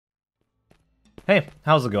Hey,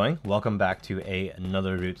 how's it going? Welcome back to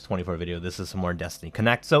another Route 24 video. This is some more Destiny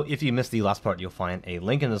Connect. So if you missed the last part, you'll find a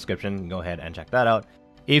link in the description. Go ahead and check that out.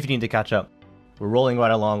 If you need to catch up, we're rolling right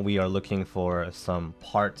along. We are looking for some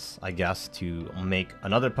parts, I guess, to make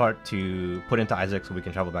another part to put into Isaac so we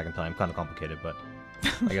can travel back in time. Kind of complicated, but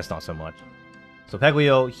I guess not so much. So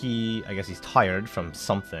Peglio, I guess he's tired from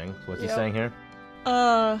something. What's he saying here?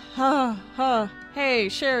 Hey,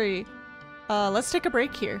 Sherry. Let's take a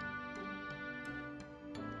break here.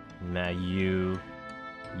 Nah,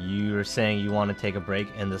 you're saying you want to take a break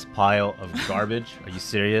in this pile of garbage? Are you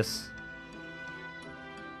serious?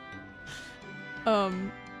 I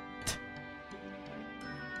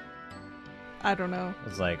don't know.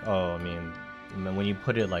 It's like, oh, I mean, when you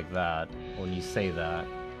put it like that, when you say that.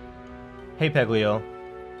 Hey, Peglio.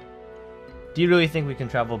 Do you really think we can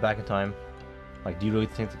travel back in time? Like, do you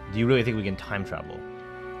really think we can time travel?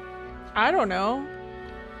 I don't know.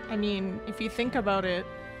 I mean, if you think about it,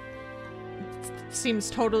 it seems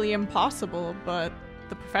totally impossible, but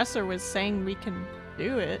the professor was saying we can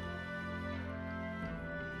do it.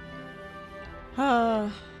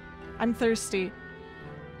 I'm thirsty.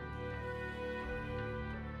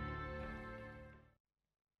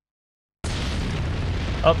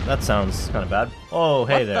 Oh, that sounds kind of bad. Oh,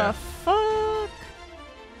 hey there. What the fuck?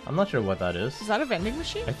 I'm not sure what that is. Is that a vending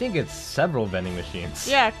machine? I think it's several vending machines.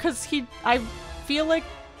 Yeah, because I feel like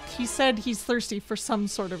he said he's thirsty for some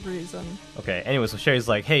sort of reason. Okay, anyway, so Sherry's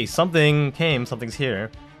like, hey, something's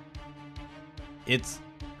here. It's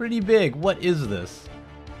pretty big. What is this?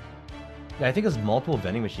 Yeah, I think it's multiple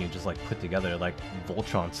vending machines just like put together, like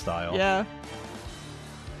Voltron style. Yeah.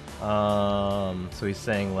 So he's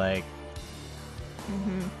saying like,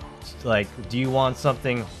 do you want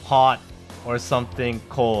something hot or something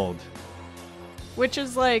cold? Which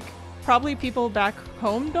is like, probably people back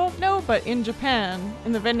home don't know, but in Japan,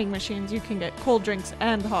 in the vending machines, you can get cold drinks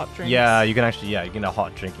and hot drinks. Yeah, you can actually, you can get a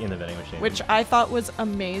hot drink in the vending machine. Which I thought was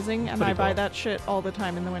amazing, and Pretty I buy cool. that shit all the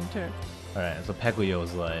time in the winter. Alright, so Peglio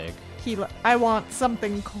was like... I want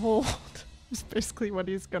something cold, is basically what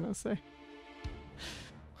he's gonna say.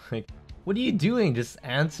 Like, what are you doing just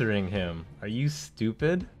answering him? Are you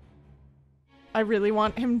stupid? I really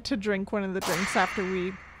want him to drink one of the drinks after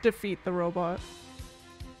we defeat the robot.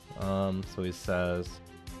 So he says...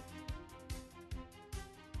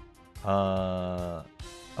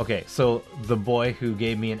 Okay, so the boy who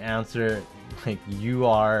gave me an answer, like, you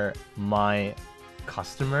are my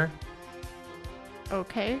customer?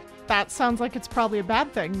 Okay, that sounds like it's probably a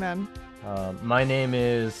bad thing then. My name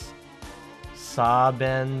is...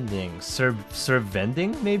 Vending. Sir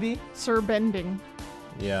Vending, maybe? Sir Bending.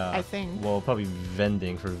 Yeah. I think. Well, probably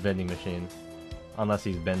vending for vending machine. Unless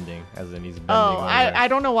he's bending, as in he's bending Oh, over. I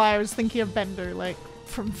don't know why I was thinking of Bender, like,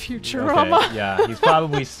 from Futurama. Okay, yeah, he's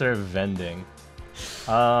probably Sir Vending.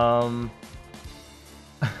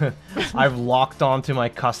 I've locked onto my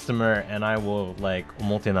customer and I will, like,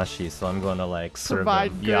 omotenashi, so I'm gonna, like, serve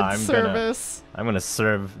Provide them. good Yeah, service. I'm gonna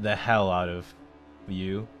serve the hell out of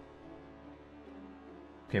you.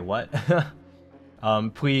 Okay, what?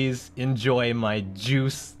 Please enjoy my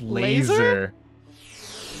juice laser.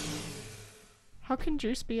 How can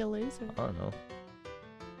juice be a laser? I don't know.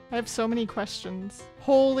 I have so many questions.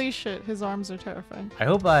 Holy shit, his arms are terrifying. I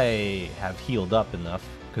hope I have healed up enough,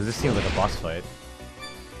 because this seems like a boss fight.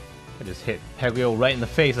 I just hit Peglio right in the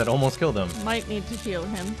face. That almost killed him. Might need to heal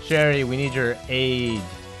him. Sherry, we need your aid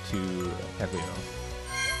to Peglio.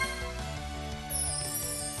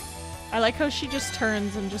 I like how she just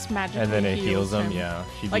turns and just magically And then it heals him. him. Yeah.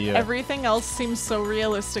 Like, everything else seems so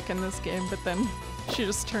realistic in this game, but then she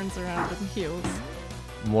just turns around and heals.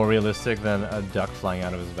 More realistic than a duck flying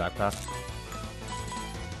out of his backpack.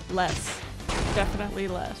 Less. Definitely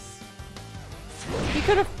less. He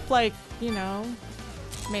could have, like, you know,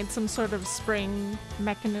 made some sort of spring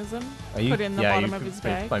mechanism, put in the bottom of his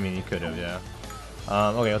bag. I mean, you could have, yeah.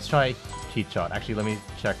 Okay, let's try heat shot. Actually, let me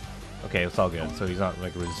check. Okay, it's all good. So he's not,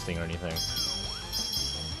 like, resisting or anything.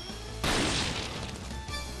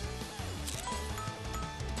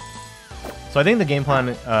 So I think the game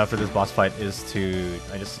plan for this boss fight is to,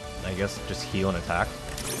 I guess, just heal and attack.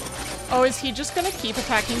 Oh, is he just gonna keep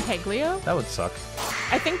attacking Peglio? That would suck.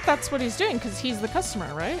 I think that's what he's doing, because he's the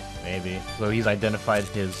customer, right? Maybe. So he's identified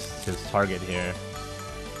his target here.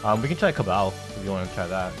 We can try Cabal if you want to try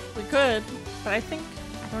that. We could, but I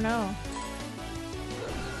don't know.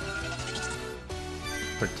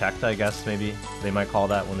 Protect, I guess, maybe. They might call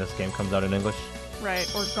that when this game comes out in English. Right,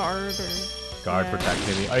 or guard, or... Guard, yeah. protect,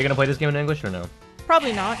 maybe. Are you going to play this game in English or no?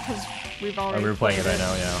 Probably not, because we've already we're playing it right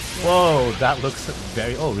now, yeah. Yeah. Whoa, that looks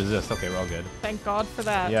very... Oh, resist. Okay, we're all good. Thank God for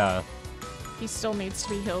that. Yeah. He still needs to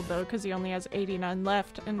be healed though, because he only has 89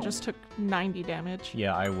 left and just took 90 damage.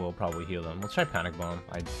 Yeah, I will probably heal him. Let's try Panic Bomb.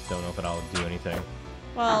 I don't know if it'll do anything.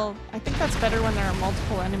 Well, I think that's better when there are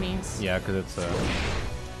multiple enemies. Yeah, because it's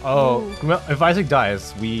Oh, if Isaac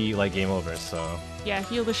dies, we like game over. So. Yeah,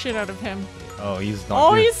 heal the shit out of him. Oh, he's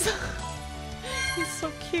not. Oh, he's he's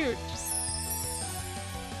so cute.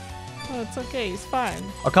 Oh, it's okay. He's fine.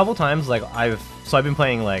 A couple times, like I've been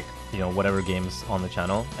playing like, you know, whatever games on the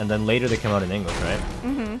channel, and then later they come out in English, right?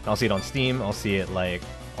 Mm-hmm. I'll see it on Steam. I'll see it like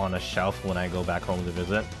on a shelf when I go back home to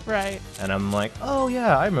visit. Right. And I'm like, oh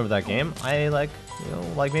yeah, I remember that game. I like, you know,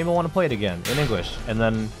 like maybe I want to play it again in English. And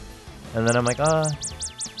then I'm like,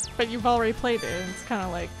 But you've already played it. And it's kind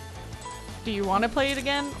of like, do you want to play it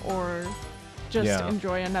again or just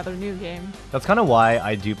enjoy another new game? That's kind of why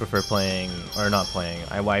I do prefer playing, or not playing.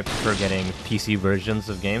 Why I prefer getting PC versions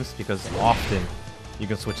of games, because often you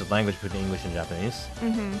can switch the language between English and Japanese.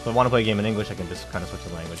 Mm-hmm. If I want to play a game in English, I can just kind of switch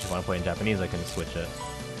the language. If I want to play in Japanese, I can switch it.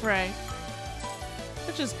 Right.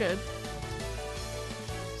 Which is good.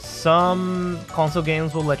 Some console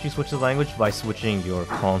games will let you switch the language by switching your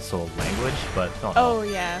console language, but not all. Oh,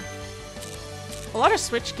 yeah. A lot of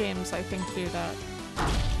Switch games, I think, do that.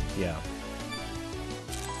 Yeah.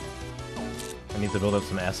 I need to build up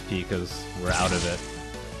some SP because we're out of it.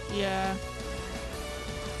 Yeah.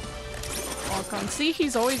 Lock on. See,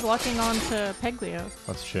 he's always locking on to Peglio.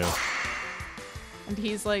 That's true. And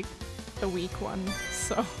he's like the weak one,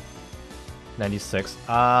 so. 96.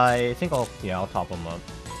 I think I'll top him up.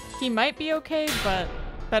 He might be okay, but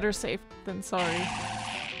better safe than sorry.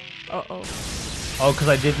 Uh-oh. Oh, because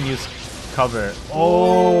I didn't use cover.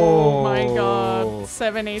 Oh my god.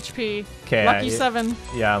 7 HP. Okay. Lucky 7.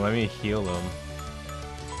 Yeah, let me heal him.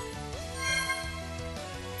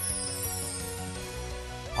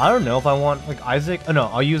 I don't know if I want, like, Isaac. Oh, no,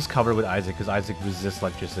 I'll use cover with Isaac because Isaac resists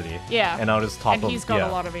electricity. Yeah. And I'll just top him. And he's got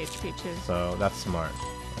a lot of HP too. So that's smart.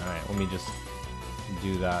 Alright, let me just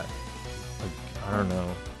do that. Like, I don't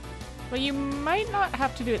know. Well, you might not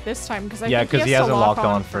have to do it this time because I think because he hasn't locked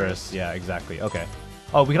on first. Yeah, exactly. Okay.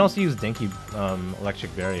 Oh, we can also use Dinky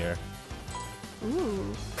Electric Barrier.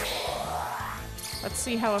 Ooh. Let's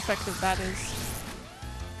see how effective that is.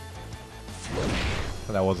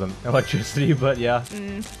 That wasn't electricity, but yeah.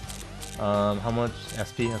 How much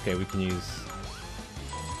SP? Okay, we can use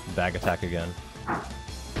Bag Attack again.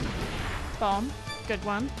 Bomb. Good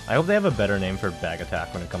one. I hope they have a better name for Bag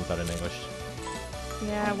Attack when it comes out in English.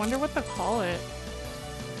 Yeah, I wonder what they'll call it.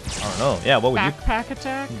 I don't know. Yeah, what would you... Backpack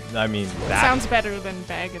Attack? I mean... Sounds better than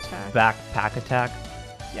Bag Attack. Backpack Attack?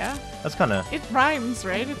 Yeah. That's kind of... It rhymes,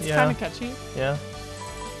 right? It's kind of catchy. Yeah.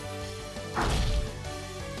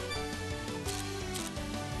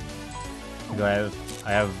 Do I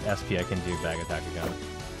have SP, I can do Bag Attack again.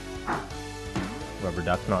 Rubber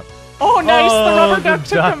Duck, not... Oh, nice! The Rubber Duck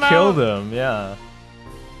took him out! Killed him, yeah.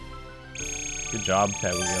 Good job,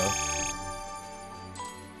 Peglio.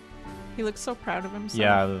 He looks so proud of himself.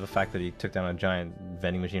 Yeah, the fact that he took down a giant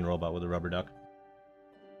vending machine robot with a rubber duck.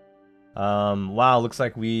 Wow, looks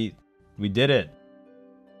like we did it.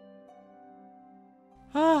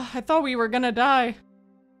 Ah, I thought we were gonna die.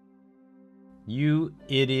 You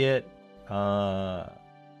idiot.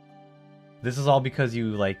 This is all because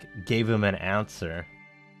you, like, gave him an answer.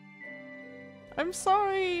 I'm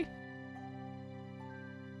sorry.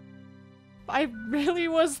 I really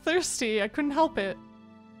was thirsty. I couldn't help it.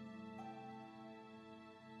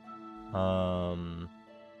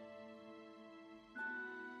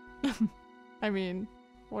 I mean,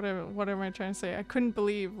 what am I trying to say? I couldn't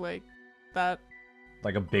believe, like, that.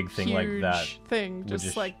 Like a big thing like that. Thing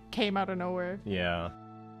just like came out of nowhere. Yeah.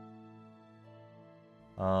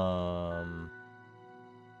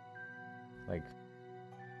 Like.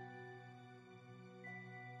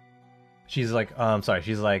 She's like, sorry,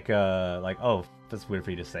 she's like, oh, that's weird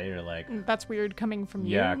for you to say, or like. That's weird coming from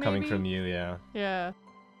you. Yeah, maybe? coming from you, yeah. Yeah.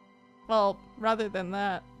 Well, rather than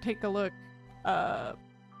that, take a look.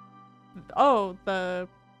 Oh, the,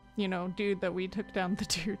 you know, dude that we took down,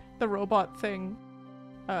 the robot thing.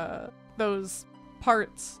 Those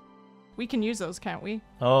parts. We can use those, can't we?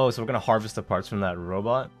 Oh, so we're gonna harvest the parts from that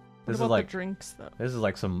robot? What about the drinks, though? This is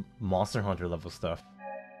like some Monster Hunter level stuff.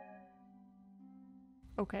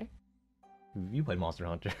 Okay. You played Monster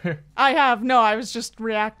Hunter. I have. No, I was just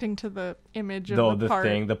reacting to the image of the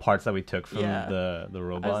part. The parts that we took from the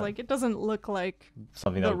robot. I was like, it doesn't look like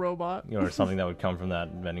something the robot. Or something that would come from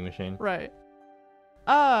that vending machine. Right.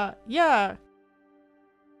 Yeah.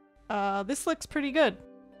 This looks pretty good.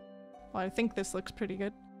 Well, I think this looks pretty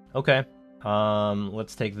good. Okay.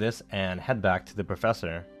 Let's take this and head back to the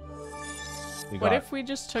professor. We What got if we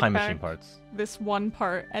just took time back machine parts. this one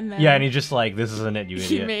part and then... Yeah, and he's just like, this isn't it, you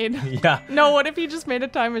he idiot. made... Yeah. No, what if he just made a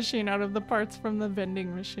time machine out of the parts from the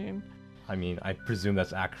vending machine? I mean, I presume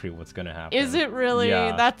that's actually what's gonna happen. Is it really?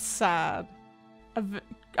 Yeah. That's sad.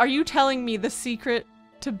 Are you telling me the secret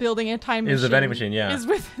to building a time machine Is a vending machine, yeah. is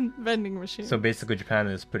within vending machine? So basically Japan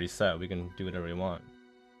is pretty set. We can do whatever we want.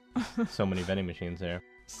 So many vending machines there.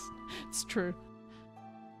 It's true.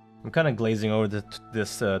 I'm kind of glazing over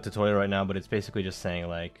this tutorial right now, but it's basically just saying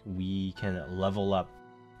like we can level up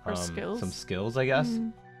some skills, I guess,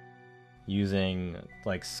 using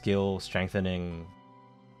like skill strengthening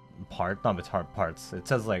parts. It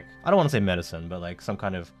says like, I don't want to say medicine, but like some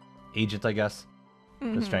kind of agent, I guess,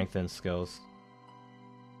 to strengthen skills.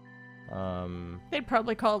 They'd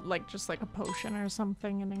probably call it like just like a potion or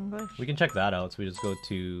something in English. We can check that out. So we just go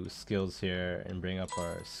to skills here and bring up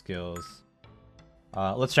our skills.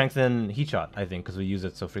 Let's strengthen heat shot, I think, because we use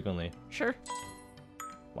it so frequently. Sure.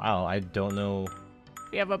 Wow, I don't know.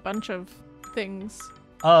 We have a bunch of things.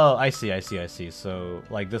 Oh, I see. So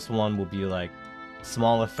like this one will be like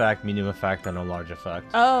small effect, medium effect, and a large effect.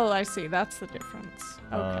 Oh, I see. That's the difference.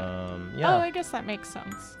 Okay. Yeah. Oh, I guess that makes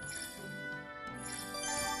sense.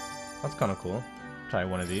 That's kind of cool. Try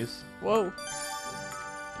one of these. Whoa.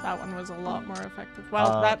 That one was a lot more effective.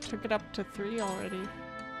 Well, that took it up to 3 already.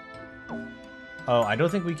 Oh, I don't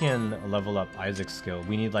think we can level up Isaac's skill.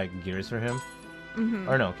 We need like gears for him.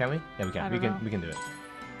 Or no, can we? Yeah, we can. We can do it.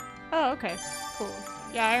 Oh, okay. Cool.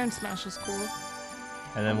 Yeah, Iron Smash is cool.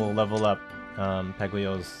 And then we'll level up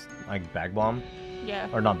Peglio's like bag bomb. Yeah.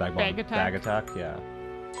 Or not bag bomb. Bag attack. Bag attack. Yeah.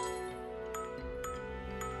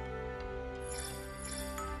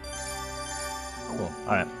 Cool.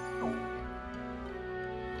 All right.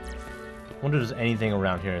 Wonder if there's anything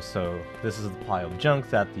around here. So this is the pile of junk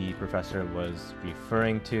that the professor was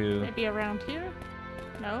referring to. Maybe around here?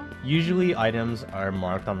 No? Usually items are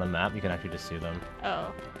marked on the map. You can actually just see them.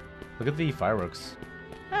 Oh. Look at the fireworks.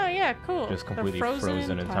 Oh yeah, cool. Just completely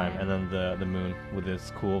frozen in time. And then the moon with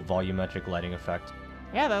this cool volumetric lighting effect.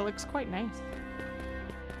 Yeah, that looks quite nice.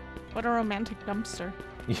 What a romantic dumpster.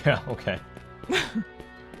 Yeah, okay.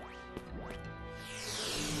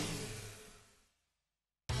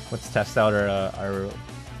 Let's test out our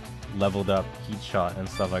leveled up heat shot and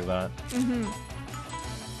stuff like that.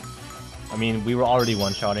 I mean, we were already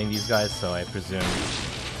one-shotting these guys, so I presume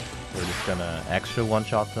we're just gonna extra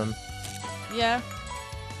one-shot them. Yeah.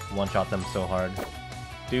 One-shot them so hard.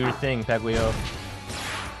 Do your thing, Peglio.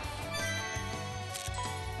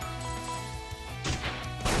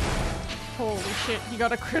 Holy shit, you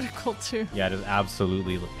got a critical too. Yeah, just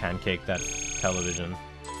absolutely pancake that television.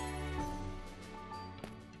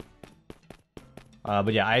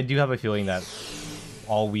 But yeah, I do have a feeling that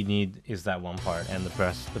all we need is that one part, and the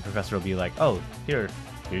professor will be like, "Oh, here's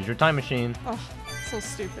your time machine." Oh, so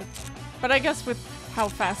stupid. But I guess with how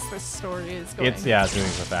fast this story is going, it's moving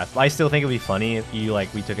so fast. I still think it'd be funny if you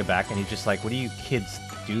we took it back and he's just like, "What are you kids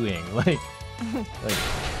doing?" Like,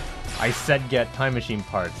 I said get time machine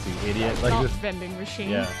parts, you idiot. Like not this vending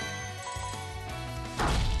machine. Yeah.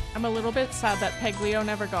 I'm a little bit sad that Peglio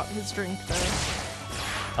never got his drink though.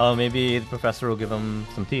 Oh, maybe the professor will give him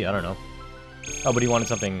some tea. I don't know. Oh, but he wanted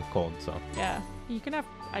something cold, so. Yeah, you can have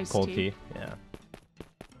iced cold tea. Yeah.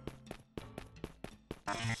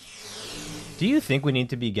 Do you think we need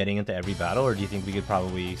to be getting into every battle, or do you think we could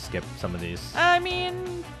probably skip some of these? I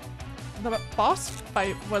mean, the boss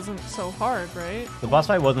fight wasn't so hard, right? The boss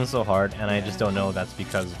fight wasn't so hard, and I just don't know if that's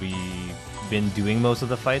because we've been doing most of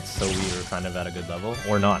the fights, so we were kind of at a good level.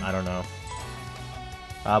 Or not, I don't know.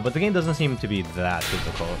 But the game doesn't seem to be that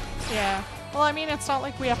difficult. Yeah. Well, I mean, it's not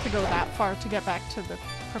like we have to go that far to get back to the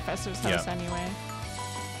professor's house anyway.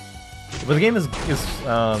 But the game is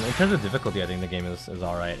in terms of difficulty, I think the game is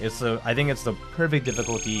alright. I think it's the perfect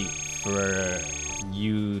difficulty for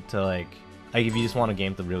you to like if you just want a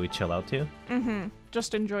game to really chill out to.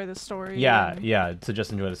 Just enjoy the story. Yeah, yeah, to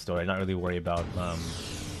just enjoy the story, not really worry about. I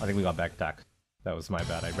think we got back attack. That was my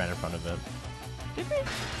bad. I ran in front of it. Did we?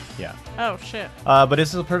 Yeah. Oh shit. But this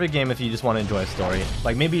is a perfect game if you just want to enjoy a story.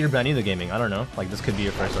 Like maybe you're brand new to gaming. I don't know. Like this could be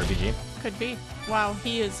your first RPG. Could be. Wow,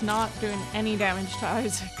 he is not doing any damage to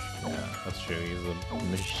Isaac. Yeah, that's true. He's a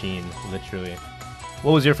machine, literally.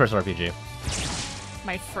 What was your first RPG?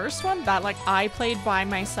 My first one? That I played by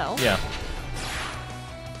myself? Yeah.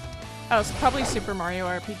 Oh, it's probably Super Mario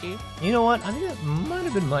RPG. You know what? I think that might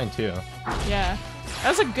have been mine too. Yeah. That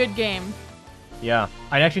was a good game. Yeah.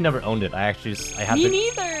 I actually never owned it. I had Me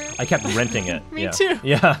neither! I kept renting it. Me too.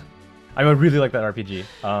 Yeah. I really like that RPG.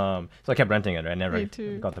 So I kept renting it. I never Me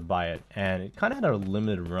too. got to buy it. And it kind of had a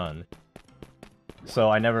limited run.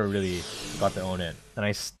 So I never really got to own it. And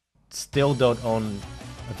still don't own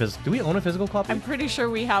a physical. Do we own a physical copy? I'm pretty sure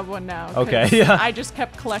we have one now. Okay, 'cause yeah. I just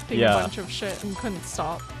kept collecting Yeah. a bunch of shit and couldn't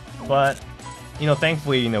stop. But, you know,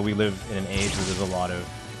 thankfully, you know, we live in an age where there's a lot of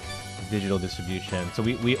digital distribution. So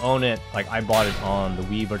we own it. Like, I bought it on the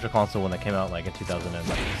Wii Virtual Console when it came out, like, in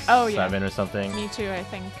 2007 Oh, yeah. or something. Me too, I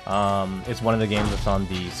think. It's one of the games that's on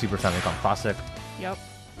the Super Famicom Classic. Yep.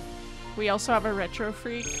 We also have a Retro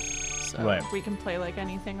Freak, so Right. we can play like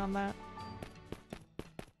anything on that.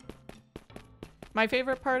 My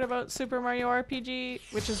favorite part about Super Mario RPG,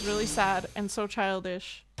 which is really sad and so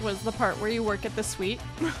childish, was the part where you work at the suite.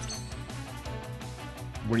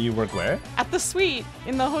 Where you work where? At the suite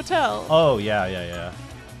in the hotel. Oh, yeah.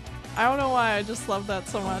 I don't know why, I just love that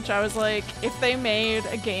so much. I was like, if they made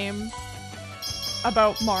a game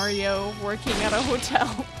about Mario working at a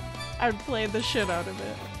hotel, I'd play the shit out of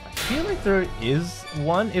it. I feel like there is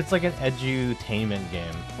one. It's like an edutainment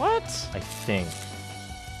game, What? I think.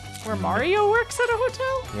 Where Mario works at a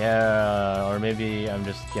hotel? Yeah, or maybe I'm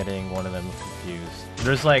just getting one of them confused.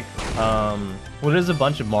 There's like, well, there's a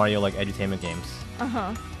bunch of Mario like edutainment games.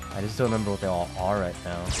 Uh-huh. I just don't remember what they all are right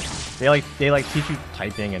now. They teach you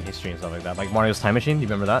typing and history and stuff like that. Like Mario's Time Machine, do you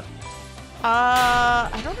remember that?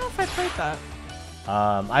 I don't know if I played that.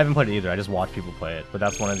 I haven't played it either. I just watch people play it. But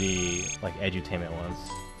that's one of the like edutainment ones.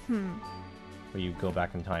 Where you go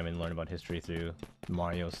back in time and learn about history through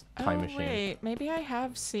Mario's Time Machine. Wait, maybe I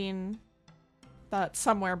have seen that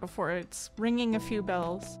somewhere before. It's ringing a few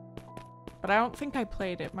bells. But I don't think I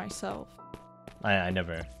played it myself. I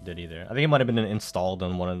never did either. I think it might have been installed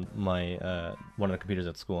on one of my one of the computers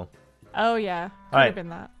at school. Oh yeah, could Alright. have been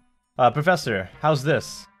that. Professor, how's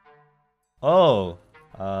this? Oh,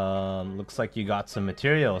 looks like you got some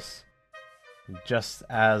materials. Just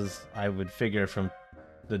as I would figure from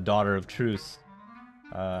the Daughter of Truth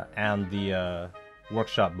and the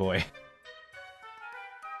workshop boy.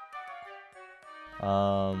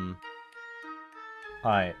 Alright,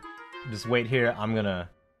 just wait here.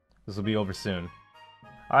 This will be over soon.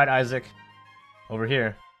 Alright, Isaac. Over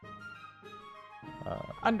here.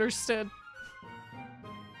 Understood.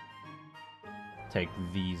 Take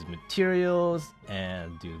these materials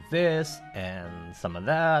and do this and some of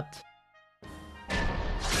that.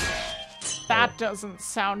 That doesn't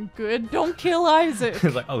sound good. Don't kill Isaac.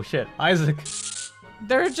 It's like, oh shit, Isaac.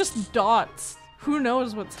 They're just dots. Who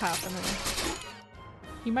knows what's happening?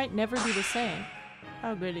 He might never be the same.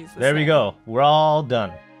 How good is this? There we go. We're all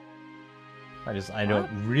done. I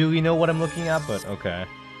don't really know what I'm looking at, but okay.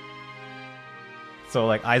 So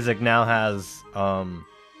like Isaac now has a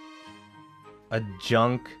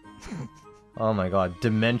junk oh my god,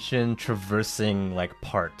 dimension traversing like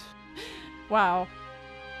part. Wow.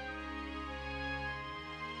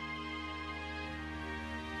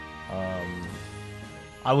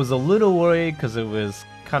 I was a little worried because it was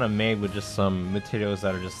kind of made with just some materials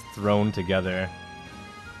that are just thrown together.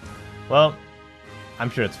 Well,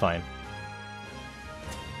 I'm sure it's fine.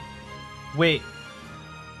 Wait,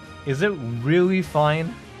 is it really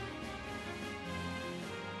fine?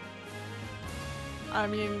 I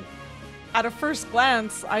mean, at a first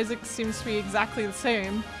glance, Isaac seems to be exactly the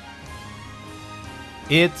same.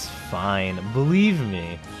 It's fine, believe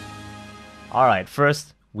me. Alright,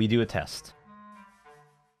 first, we do a test.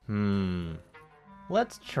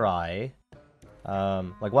 Let's try.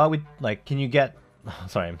 Like, while we, like, can you get...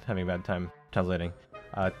 Sorry, I'm having a bad time translating.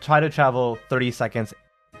 Try to travel 30 seconds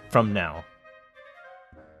from now.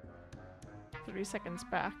 30 seconds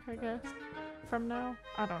back, I guess. From now?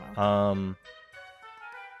 I don't know.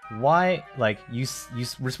 Why, like, we're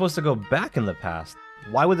supposed to go back in the past.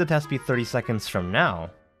 Why would the test be 30 seconds from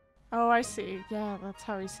now? Oh, I see. Yeah, that's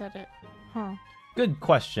how he said it. Huh. Good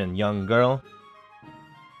question, young girl.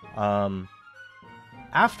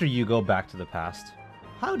 After you go back to the past,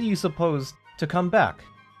 how do you suppose to come back?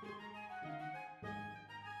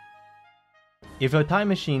 If a time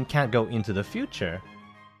machine can't go into the future,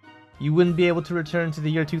 you wouldn't be able to return to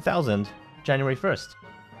the year 2000, January 1st.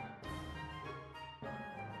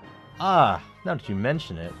 Ah, now that you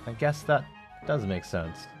mention it, I guess that does make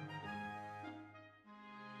sense.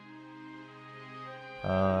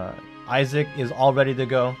 Isaac is all ready to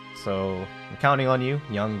go, so I'm counting on you,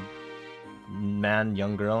 young man,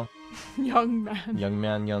 young girl. Young man. Young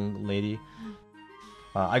man, young lady.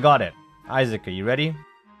 I got it. Isaac, are you ready?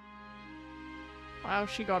 Wow,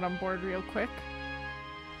 she got on board real quick.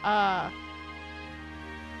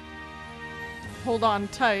 Hold on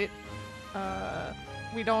tight.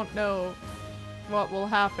 We don't know what will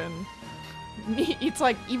happen. It's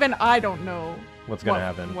like, even I don't know What's gonna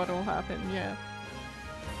happen? What will happen, yeah.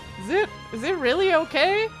 Is it really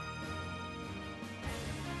okay?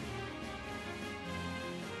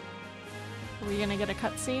 Are we gonna get a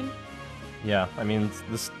cutscene? Yeah, I mean,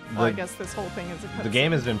 Well, I guess this whole thing is a cutscene. the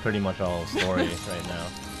game has been pretty much all story right now.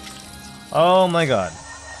 Oh my god.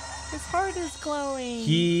 His heart is glowing.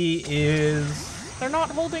 He is... They're not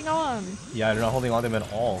holding on. Yeah, they're not holding on to him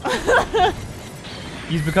at all.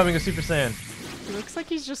 He's becoming a Super Saiyan. He looks like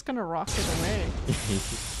he's just gonna rocket away.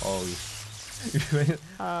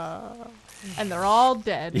 And they're all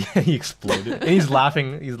dead. Yeah, he exploded. And he's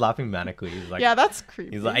laughing manically. He's like, yeah, that's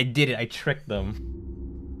creepy. He's like, I did it, I tricked them.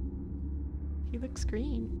 He looks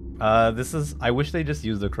green. I wish they just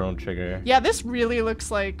used the Chrono Trigger. Yeah, this really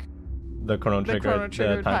looks like The Chrono Trigger,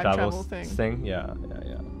 the time travel thing. Yeah.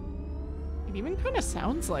 It even kind of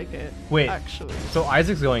sounds like it. Wait, actually. So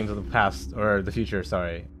Isaac's going to the past, or the future,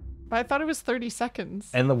 sorry. But I thought it was 30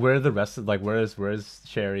 seconds. And where are the rest of, like, where is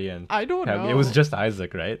Sherry and... I don't know. It was just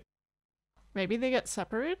Isaac, right? Maybe they get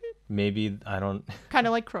separated? Maybe, I don't... Kind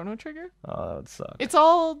of like Chrono Trigger? Oh, that would suck. It's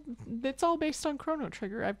all based on Chrono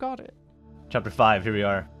Trigger. I've got it. Chapter 5, here we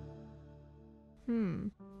are.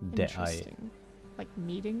 Interesting. Like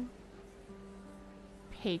meeting?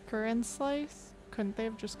 Baker and Slice? Couldn't they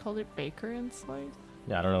have just called it Baker and Slice?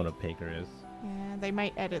 Yeah, I don't know what a Baker is. Yeah, they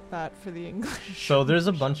might edit that for the English. So there's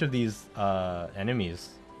a bunch of these enemies.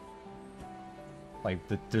 Like,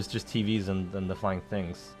 there's just TVs and the flying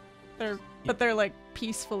things. But they're like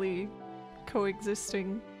peacefully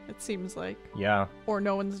coexisting, it seems like. Yeah. Or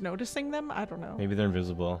no one's noticing them? I don't know. Maybe they're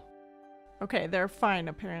invisible. Okay, they're fine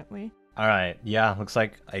apparently. Alright, yeah, looks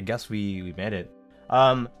like, I guess we made it.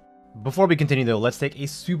 Before we continue though, let's take a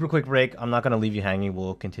super quick break. I'm not going to leave you hanging,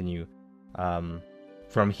 we'll continue.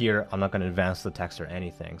 From here, I'm not going to advance the text or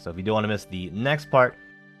anything. So if you don't want to miss the next part,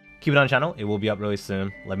 keep it on channel. It will be up really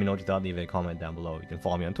soon. Let me know what you thought. Leave a comment down below. You can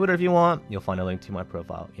follow me on Twitter if you want. You'll find a link to my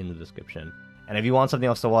profile in the description. And if you want something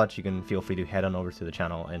else to watch, you can feel free to head on over to the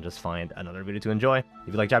channel and just find another video to enjoy. If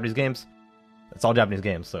you like Japanese games, it's all Japanese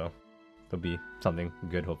games, so it'll be something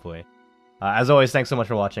good, hopefully. As always, thanks so much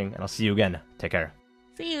for watching, and I'll see you again. Take care.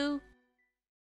 See you.